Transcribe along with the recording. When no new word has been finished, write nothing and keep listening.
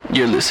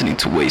You're listening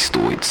to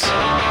Wastoids.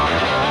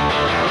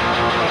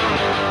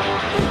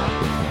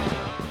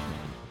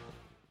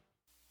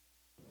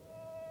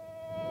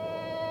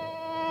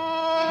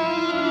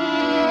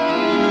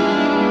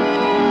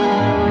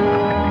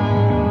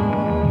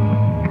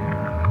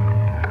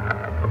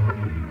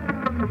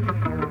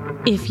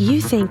 If you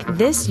think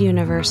this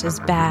universe is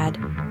bad,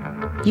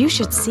 you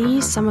should see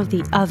some of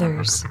the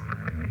others.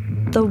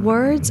 The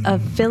words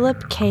of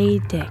Philip K.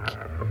 Dick,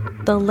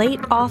 the late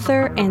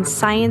author and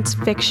science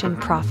fiction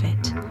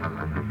prophet.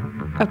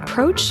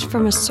 Approached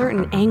from a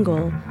certain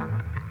angle,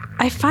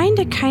 I find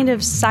a kind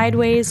of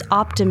sideways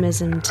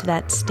optimism to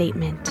that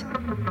statement.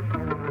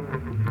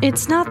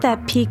 It's not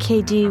that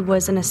PKD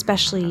was an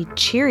especially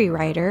cheery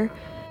writer.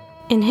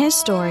 In his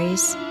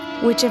stories,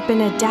 which have been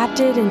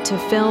adapted into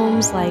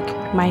films like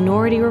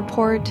Minority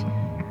Report,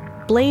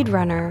 Blade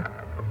Runner,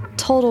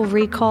 Total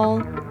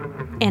Recall,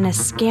 and A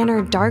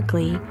Scanner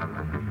Darkly,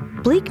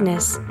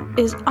 bleakness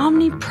is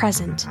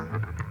omnipresent,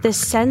 the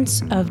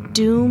sense of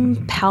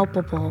doom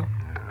palpable.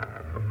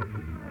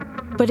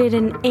 But in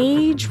an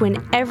age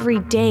when every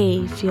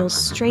day feels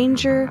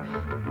stranger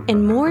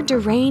and more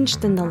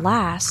deranged than the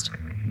last,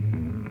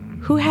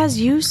 who has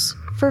use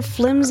for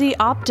flimsy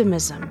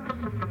optimism,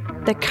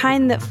 the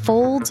kind that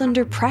folds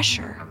under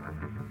pressure?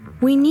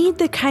 We need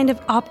the kind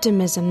of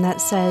optimism that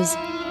says,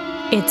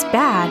 it's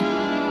bad,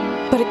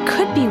 but it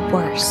could be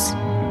worse.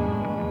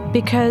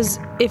 Because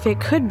if it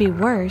could be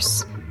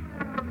worse,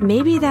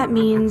 maybe that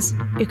means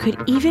it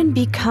could even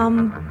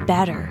become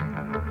better.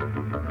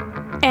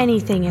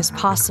 Anything is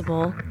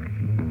possible.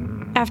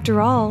 After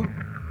all,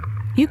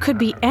 you could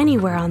be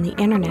anywhere on the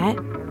internet,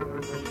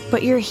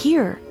 but you're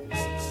here,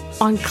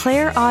 on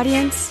Claire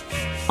Audience,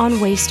 on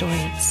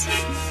Wastoids.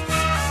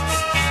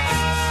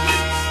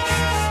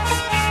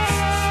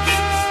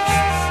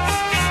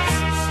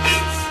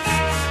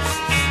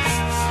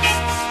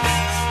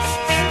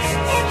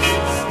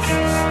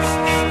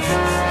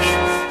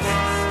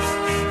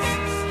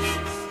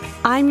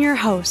 I'm your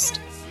host,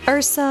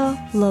 Ursa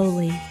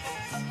Lowley.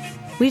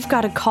 We've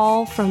got a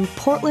call from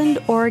Portland,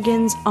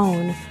 Oregon's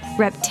own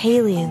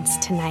Reptalians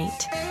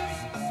tonight.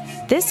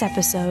 This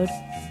episode,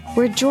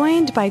 we're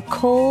joined by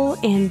Cole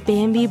and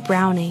Bambi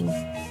Browning,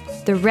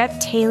 the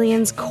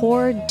Reptalians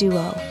core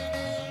duo,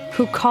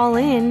 who call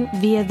in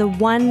via the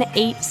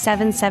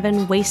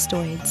 1-877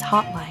 Wastoids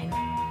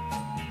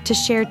hotline to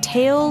share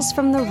tales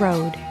from the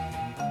road,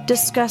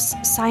 discuss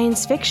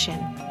science fiction,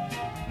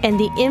 and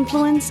the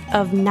influence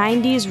of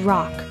 90s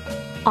rock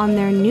on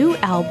their new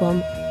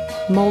album,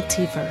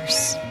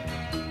 Multiverse.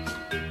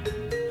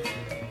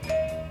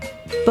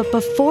 But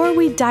before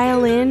we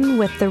dial in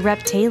with the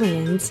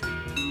Reptalians,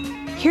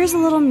 here's a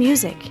little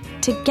music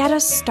to get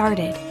us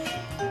started.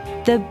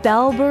 The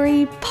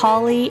Bellberry,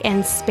 Polly,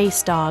 and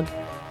Space Dog,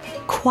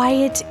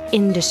 Quiet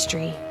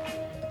Industry.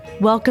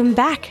 Welcome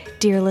back,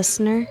 dear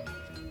listener.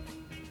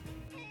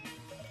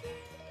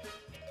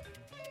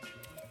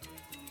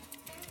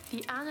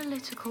 The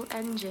analytical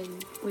engine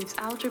weaves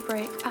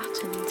algebraic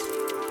patterns.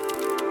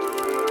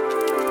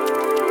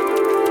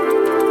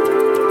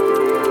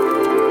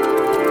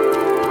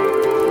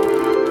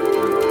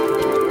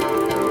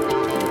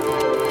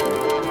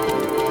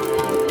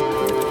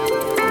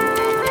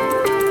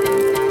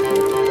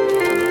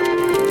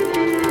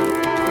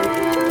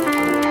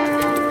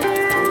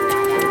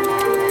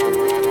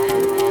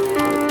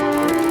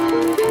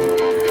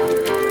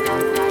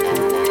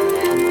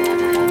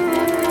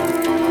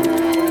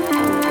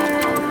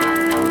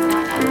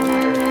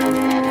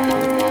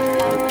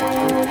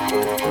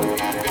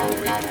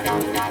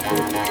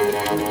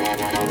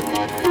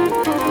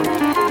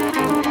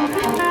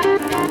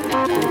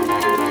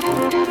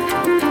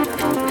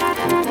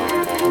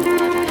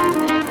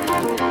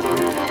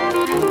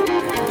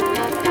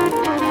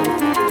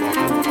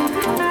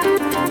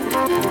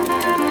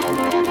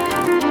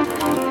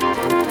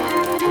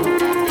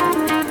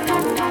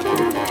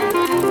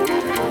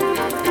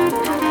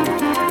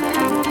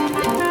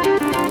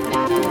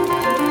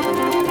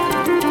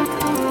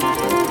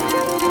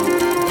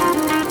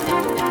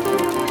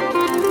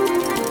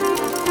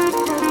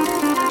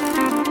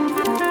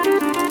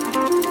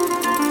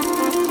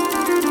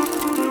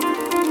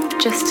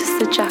 Just as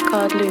the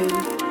jacquard loom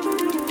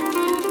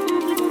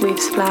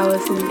weaves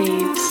flowers and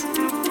leaves.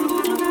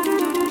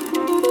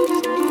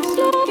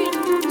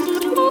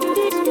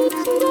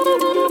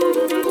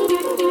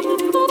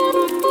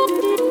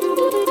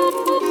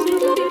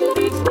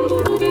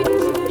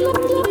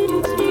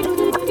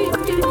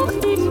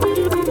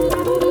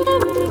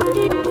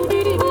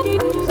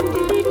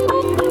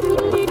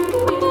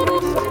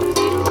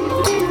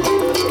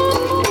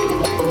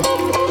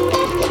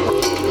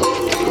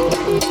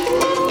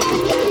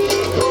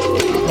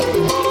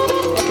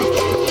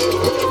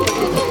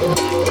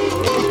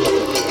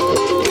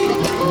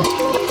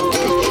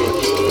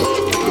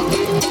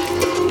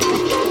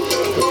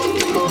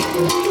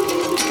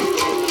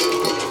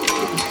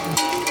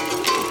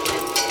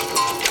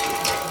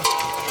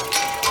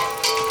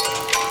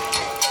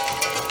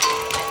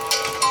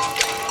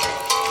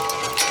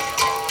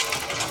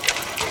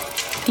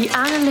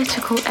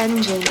 analytical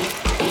engine.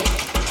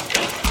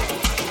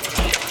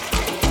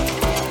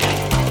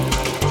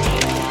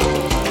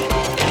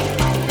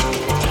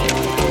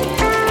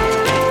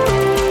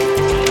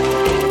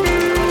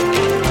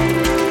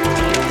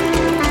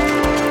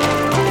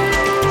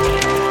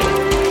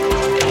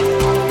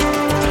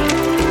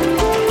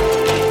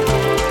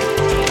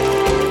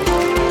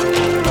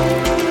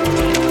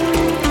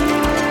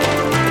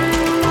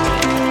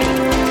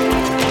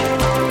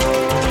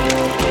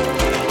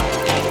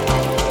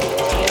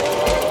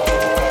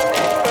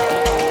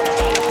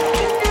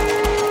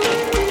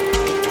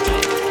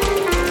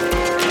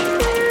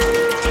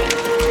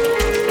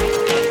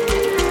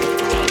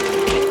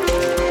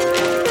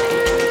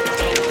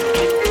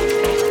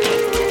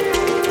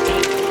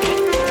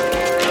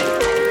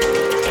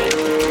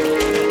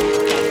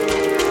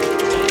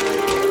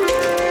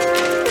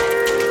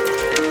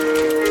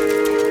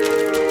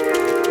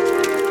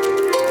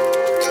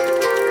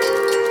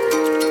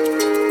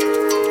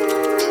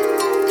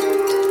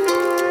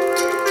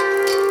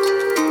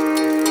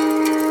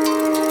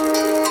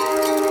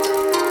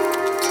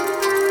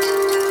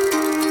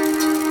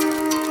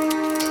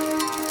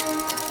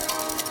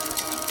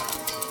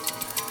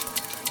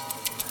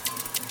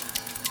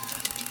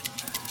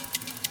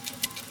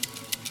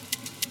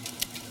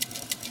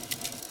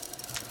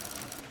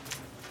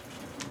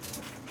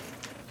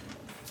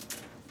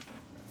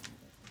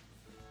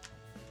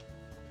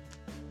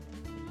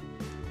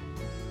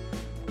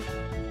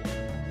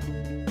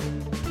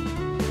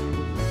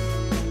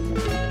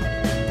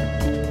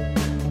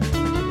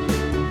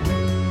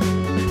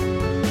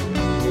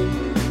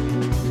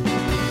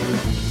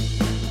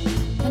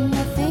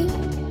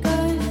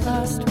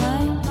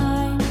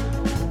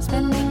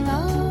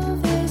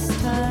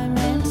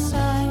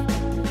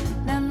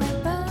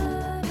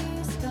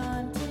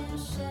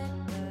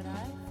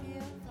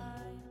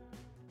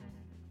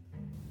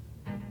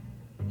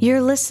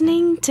 You're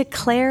listening to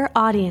Claire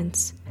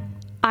Audience.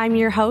 I'm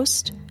your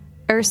host,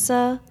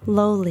 Ursa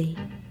Lowly.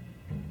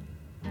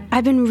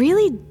 I've been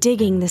really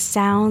digging the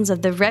sounds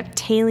of the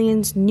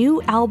Reptaliens'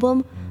 new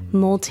album,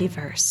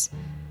 Multiverse.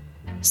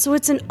 So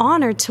it's an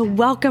honor to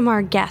welcome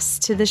our guests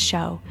to the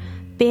show,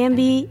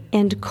 Bambi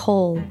and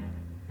Cole.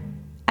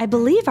 I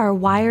believe our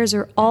wires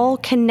are all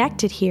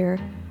connected here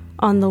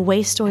on the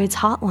Wastoids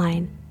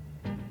hotline.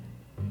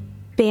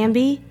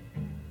 Bambi,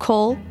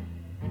 Cole,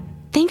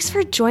 thanks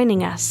for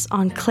joining us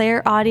on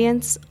Claire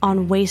Audience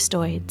on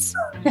Wastoids.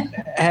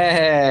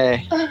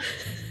 Hey,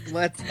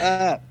 what's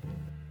up?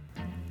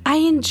 I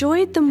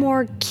enjoyed the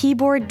more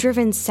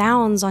keyboard-driven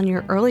sounds on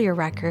your earlier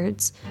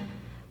records,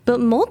 but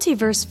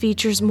Multiverse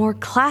features more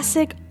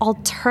classic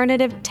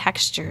alternative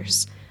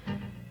textures.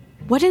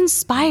 What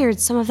inspired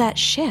some of that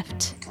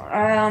shift?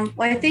 Well,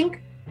 I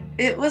think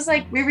it was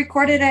like we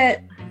recorded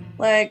it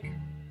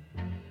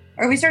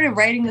or we started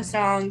writing the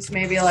songs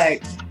maybe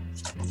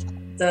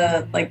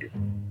the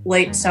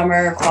late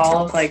summer,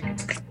 fall of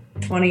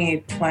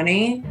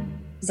 2020.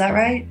 Is that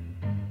right?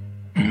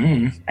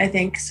 Mm-hmm. I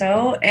think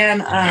so.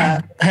 And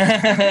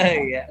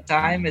yeah,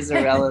 time is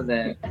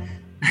irrelevant.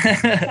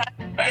 a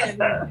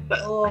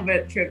little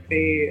bit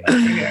trippy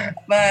here.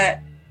 But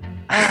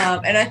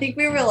and I think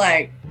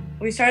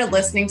we started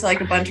listening to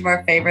a bunch of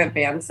our favorite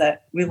bands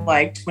that we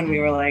liked when we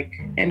were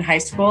in high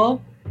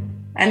school.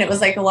 And it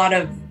was a lot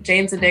of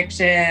Jane's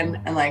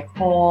Addiction and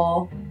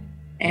Hole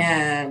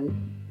and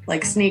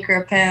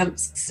Sneaker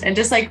Pimps and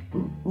just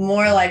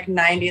more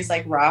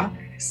 90s rock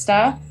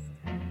stuff.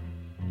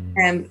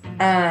 And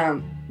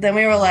then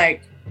we were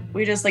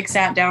we just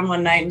sat down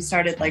one night and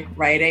started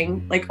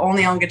writing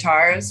only on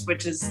guitars,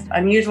 which is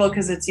unusual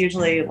because it's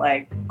usually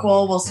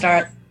Cole will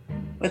start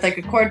with a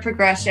chord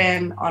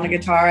progression on a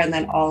guitar and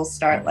then I'll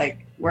start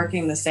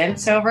working the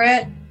synths over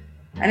it.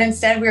 And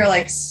instead we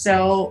were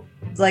so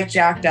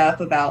jacked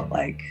up about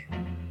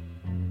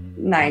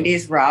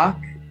 90s rock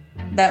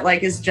that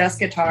is just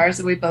guitars,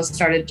 and we both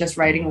started just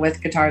writing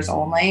with guitars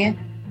only.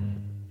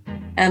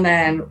 And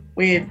then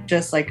we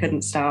just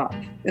couldn't stop.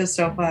 It was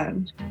so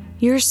fun.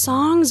 Your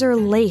songs are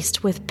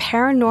laced with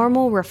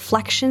paranormal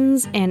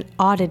reflections and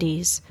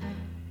oddities,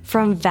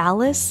 from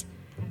Valis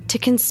to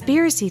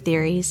conspiracy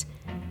theories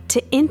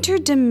to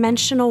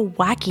interdimensional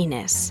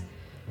wackiness.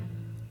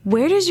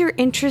 Where does your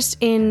interest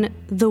in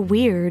the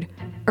weird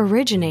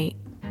originate?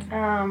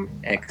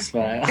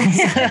 X-Files.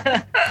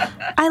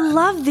 I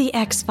love the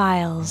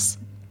X-Files.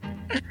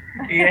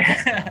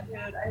 Yeah. Dude,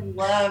 I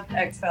loved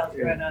X-Files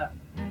growing up.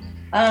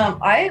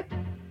 I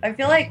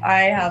feel like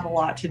I have a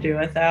lot to do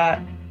with that.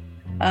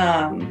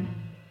 I've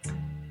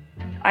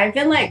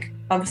been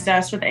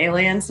obsessed with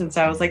aliens since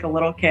I was a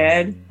little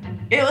kid.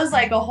 It was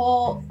a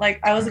whole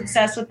I was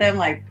obsessed with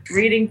them,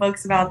 reading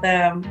books about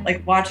them,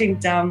 watching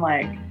dumb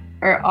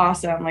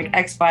awesome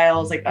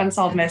X-Files,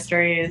 Unsolved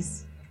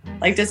Mysteries,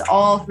 just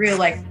all through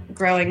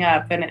growing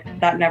up, and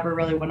that never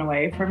really went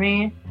away for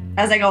me.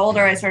 As I got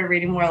older, I started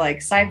reading more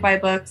sci-fi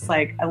books.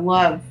 I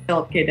love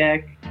Philip K.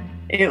 Dick.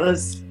 It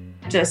was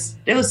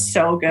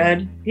so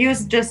good. He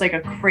was just a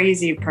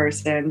crazy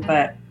person,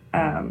 but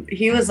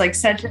he was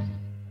such,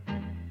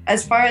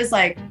 as far as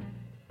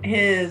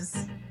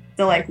his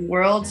the like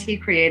worlds he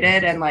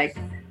created and like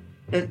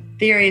the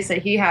theories that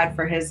he had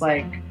for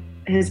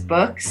his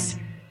books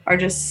are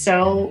just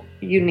so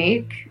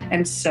unique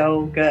and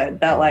so good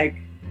that like,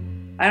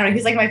 I don't know,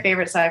 he's like my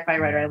favorite sci-fi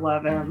writer. I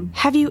love him.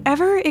 Have you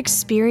ever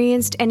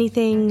experienced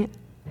anything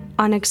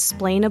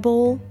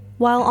unexplainable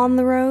while on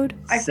the road?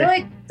 I feel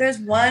like there's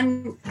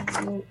one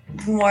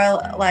more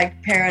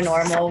like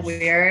paranormal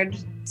weird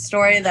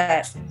story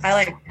that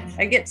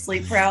I get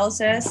sleep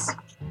paralysis.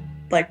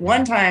 Like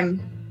one time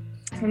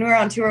when we were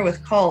on tour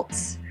with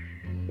Cults,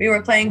 we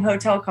were playing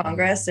Hotel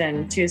Congress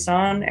in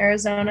Tucson,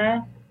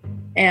 Arizona.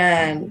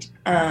 And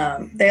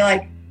they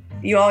like,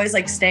 you always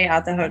like stay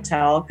at the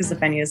hotel because the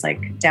venue is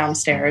like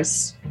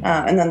downstairs.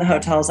 And then the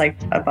hotel is like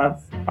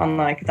above on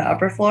like the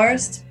upper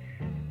floors.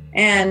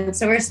 And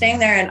so we were staying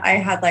there and I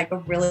had like a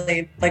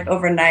really like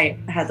overnight,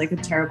 I had like a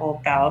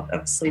terrible bout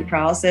of sleep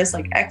paralysis,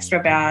 like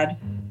extra bad.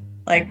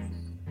 Like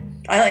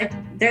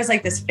there's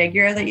like this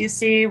figure that you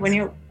see when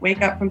you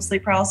wake up from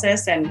sleep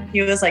paralysis and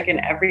he was like in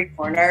every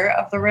corner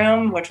of the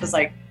room, which was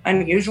like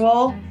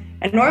unusual.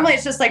 And normally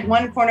it's just like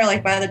one corner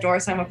like by the door,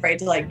 so I'm afraid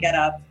to like get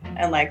up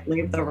and like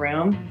leave the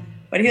room.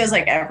 But he was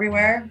like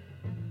everywhere.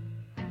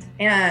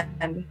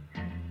 And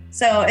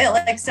so it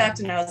like sucked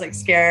and I was like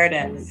scared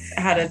and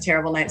had a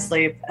terrible night's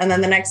sleep. And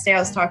then the next day I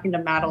was talking to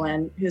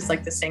Madeline, who's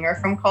like the singer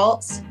from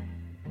Cults.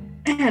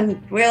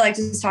 And we were like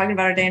just talking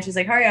about our day and she's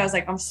like, how are you? I was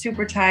like, I'm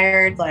super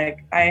tired.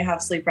 Like I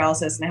have sleep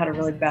paralysis and I had a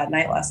really bad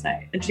night last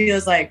night. And she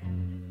was like,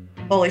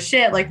 holy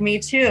shit, like me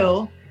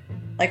too.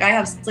 Like I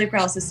have sleep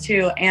paralysis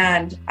too.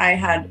 And I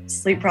had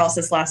sleep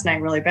paralysis last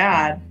night really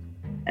bad.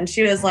 And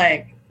she was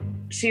like,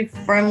 she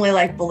firmly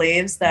like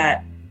believes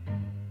that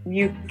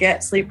you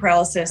get sleep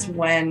paralysis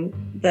when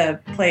the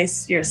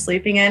place you're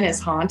sleeping in is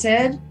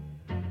haunted.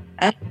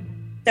 And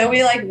so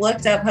we like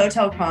looked up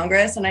Hotel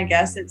Congress and I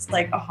guess it's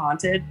like a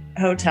haunted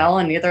hotel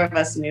and neither of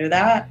us knew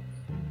that.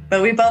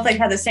 But we both like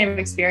had the same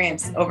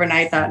experience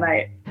overnight that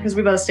night because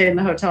we both stayed in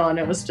the hotel and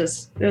it was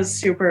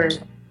super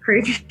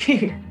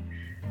creepy.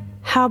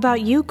 How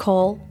about you,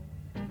 Cole?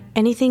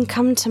 Anything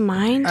come to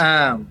mind?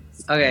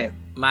 Okay,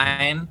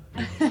 mine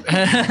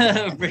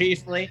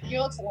briefly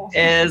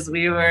is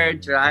we were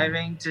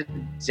driving to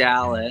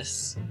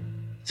Dallas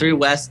through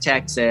West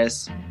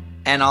Texas,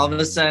 and all of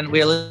a sudden we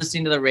were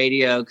listening to the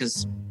radio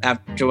because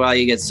after a while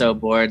you get so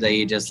bored that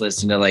you just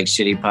listen to like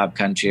shitty pop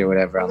country or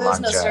whatever on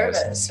long drives.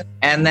 Service.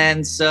 And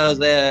then so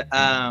the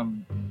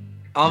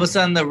all of a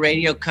sudden the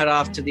radio cut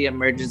off to the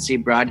emergency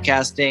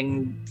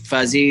broadcasting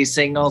fuzzy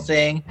signal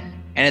thing,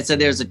 and it said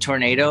there's a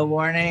tornado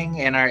warning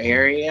in our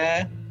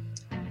area.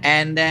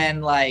 And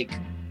then like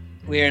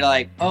we were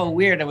like, oh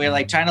weird, and we were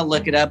like trying to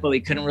look it up but we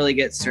couldn't really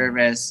get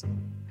service.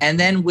 And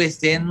then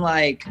within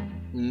like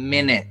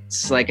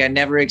minutes, like I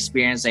never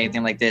experienced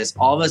anything like this,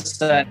 all of a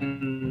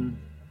sudden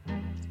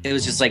it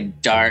was just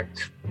like dark,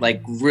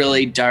 like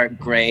really dark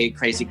gray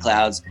crazy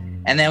clouds,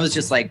 and then it was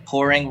just like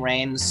pouring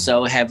rain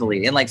so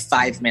heavily. In like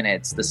 5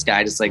 minutes the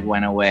sky just like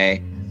went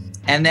away,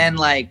 and then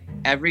like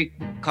every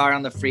car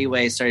on the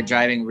freeway started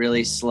driving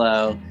really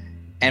slow,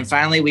 and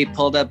finally we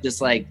pulled up this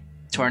like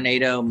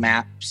tornado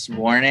maps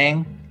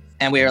warning,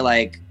 and we were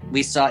like,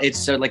 we saw it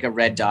showed like a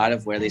red dot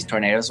of where these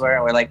tornadoes were,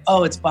 and we're like,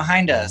 oh, it's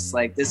behind us,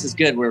 like this is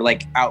good, we're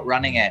like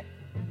outrunning it.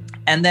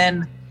 And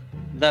then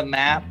the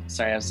map,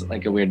 sorry, I have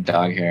like a weird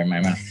dog hair in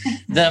my mouth.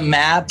 The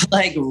map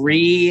like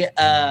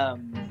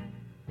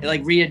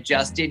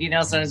readjusted, you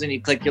know, sometimes when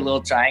you click your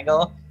little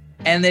triangle,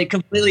 and they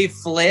completely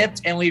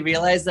flipped, and we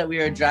realized that we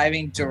were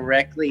driving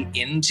directly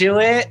into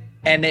it.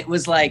 And it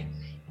was like,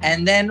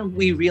 and then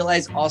we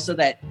realized also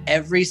that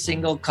every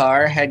single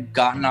car had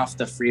gotten off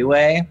the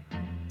freeway.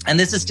 And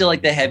this is still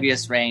like the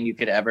heaviest rain you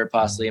could ever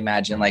possibly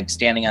imagine, like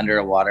standing under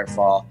a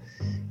waterfall.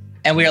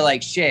 And we were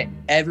like, shit,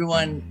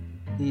 everyone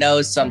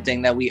knows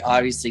something that we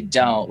obviously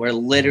don't. We're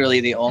literally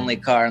the only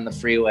car on the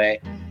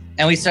freeway.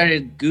 And we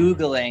started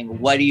Googling,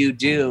 what do you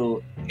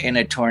do in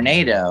a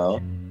tornado?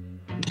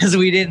 Because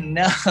we didn't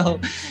know.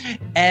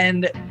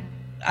 And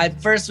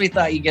at first we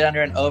thought you get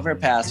under an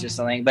overpass or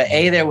something, but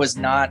there was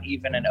not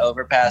even an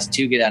overpass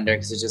to get under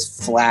because it's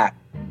just flat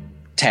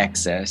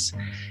Texas.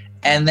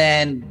 And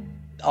then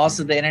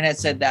also the internet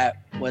said that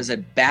was a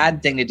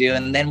bad thing to do.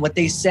 And then what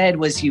they said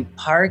was you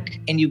park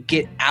and you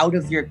get out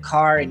of your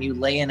car and you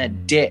lay in a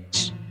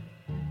ditch.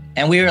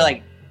 And we were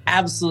like,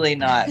 absolutely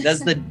not.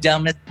 That's the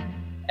dumbest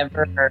I've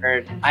ever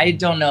heard. I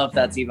don't know if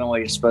that's even what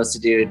you're supposed to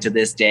do to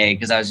this day,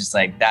 because I was just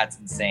like, that's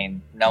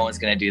insane. No one's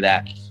going to do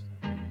that.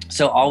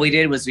 So all we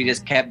did was we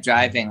just kept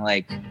driving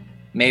like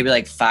maybe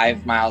like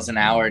 5 miles an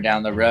hour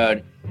down the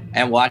road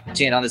and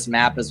watching it on this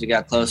map as we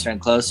got closer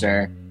and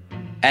closer.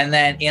 And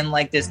then in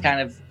like this kind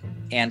of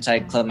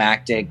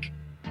anticlimactic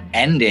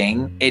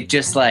ending, it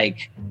just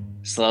like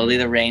slowly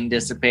the rain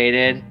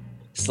dissipated,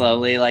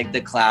 slowly like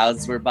the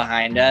clouds were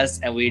behind us,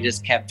 and we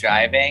just kept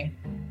driving.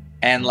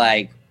 And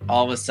like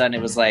all of a sudden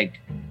it was like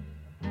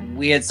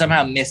we had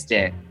somehow missed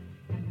it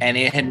and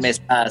it had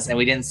missed us and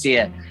we didn't see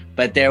it.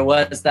 But there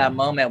was that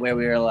moment where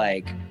we were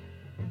like,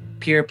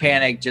 pure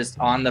panic, just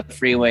on the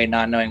freeway,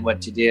 not knowing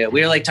what to do.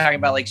 We were like talking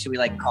about like, should we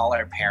like call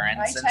our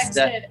parents I and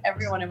stuff? texted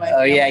everyone in my Oh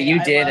family, yeah, you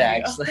 "I did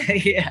love you." actually.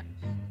 Yeah.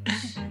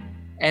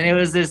 And it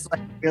was this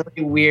like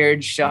really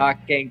weird,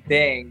 shocking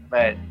thing,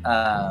 but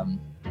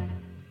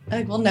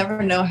Like, we'll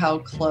never know how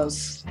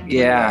close. we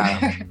Yeah.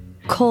 were.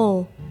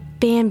 Cole,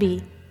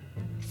 Bambi,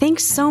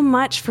 thanks so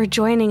much for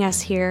joining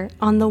us here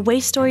on the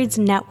Wastoids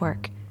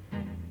Network.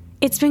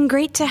 It's been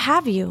great to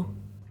have you.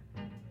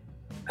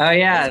 oh It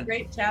yeah, was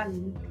great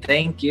chatting.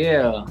 thank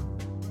you.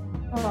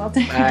 Oh,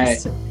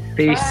 thanks.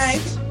 Peace. Bye.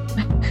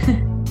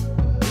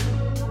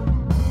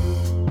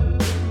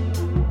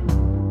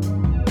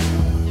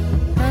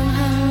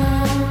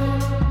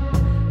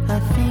 I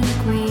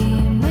think we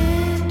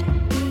met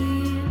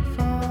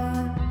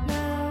before.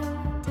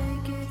 Now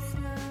take it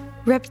slow.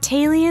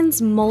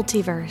 Reptalian's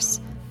Multiverse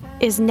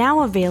is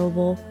now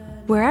available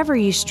wherever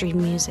you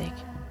stream music,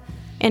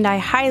 and I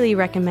highly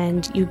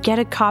recommend you get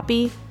a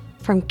copy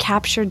from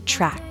Captured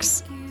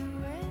Tracks.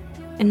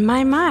 And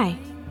my,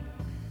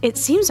 it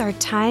seems our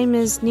time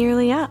is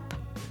nearly up.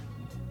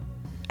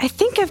 I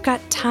think I've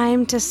got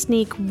time to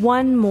sneak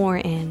one more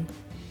in.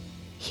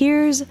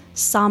 Here's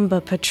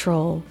Samba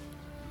Patrol.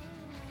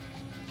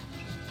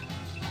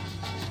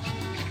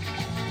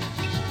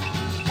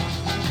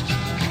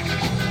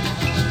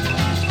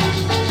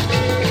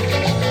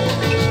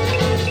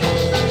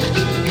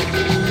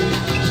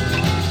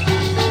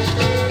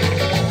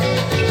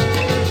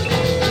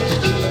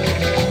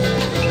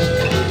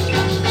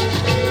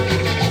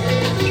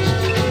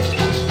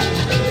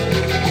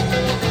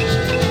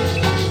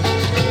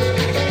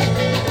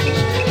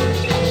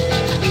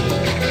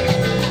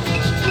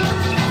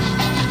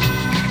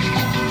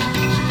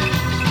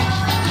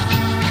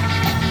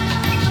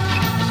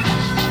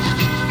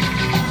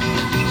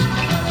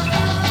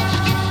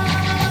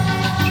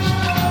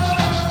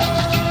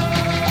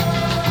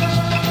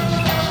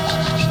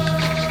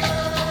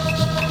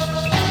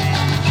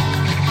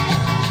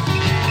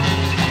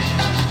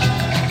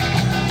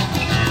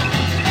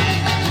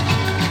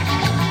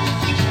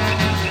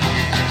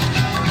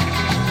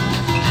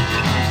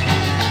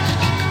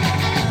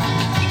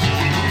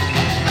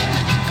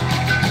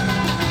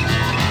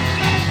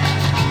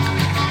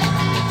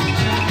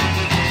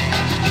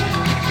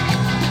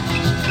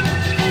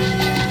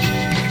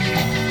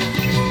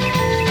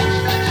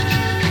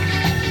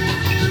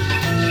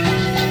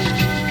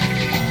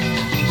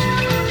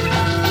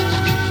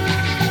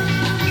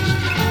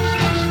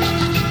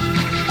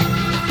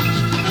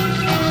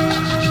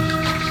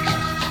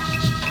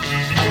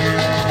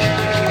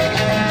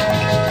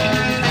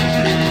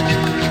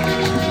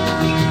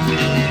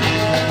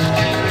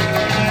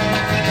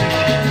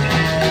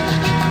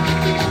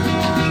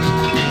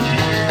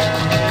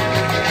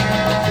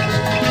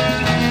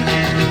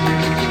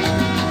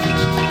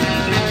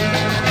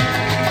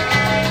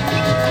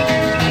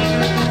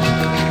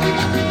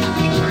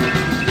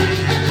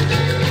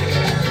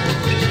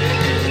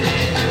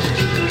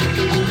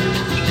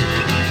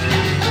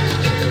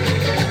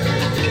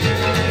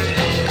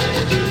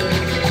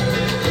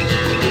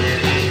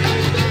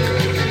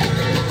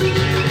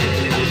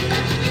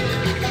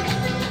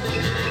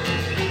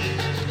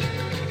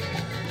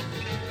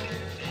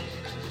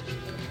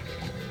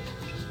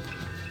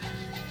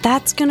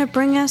 That's gonna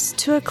bring us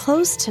to a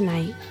close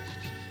tonight.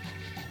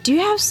 Do you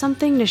have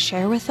something to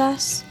share with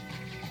us?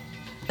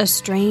 A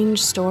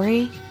strange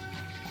story?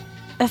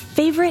 A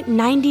favorite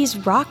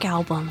 90s rock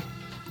album?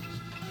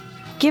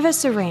 Give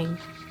us a ring.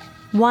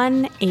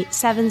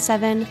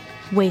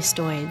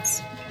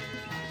 1-877-Wastoids.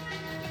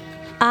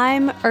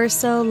 I'm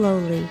Ursa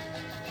Lowly,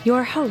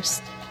 your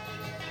host.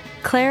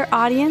 Claire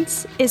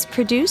Audience is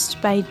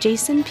produced by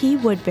Jason P.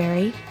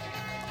 Woodbury,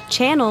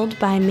 channeled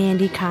by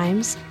Mandy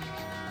Kimes,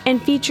 and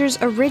features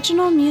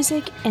original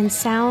music and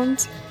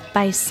sounds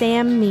by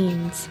Sam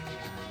Means.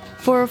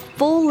 For a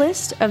full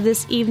list of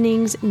this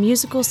evening's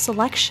musical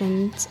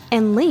selections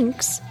and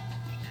links,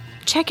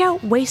 check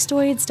out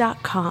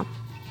wastoids.com.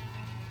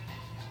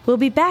 We'll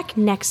be back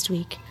next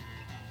week,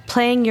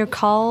 playing your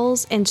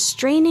calls and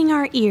straining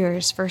our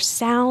ears for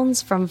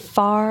sounds from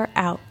far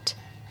out.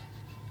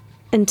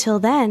 Until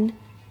then,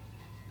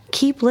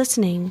 keep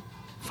listening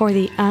for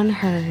the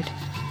unheard.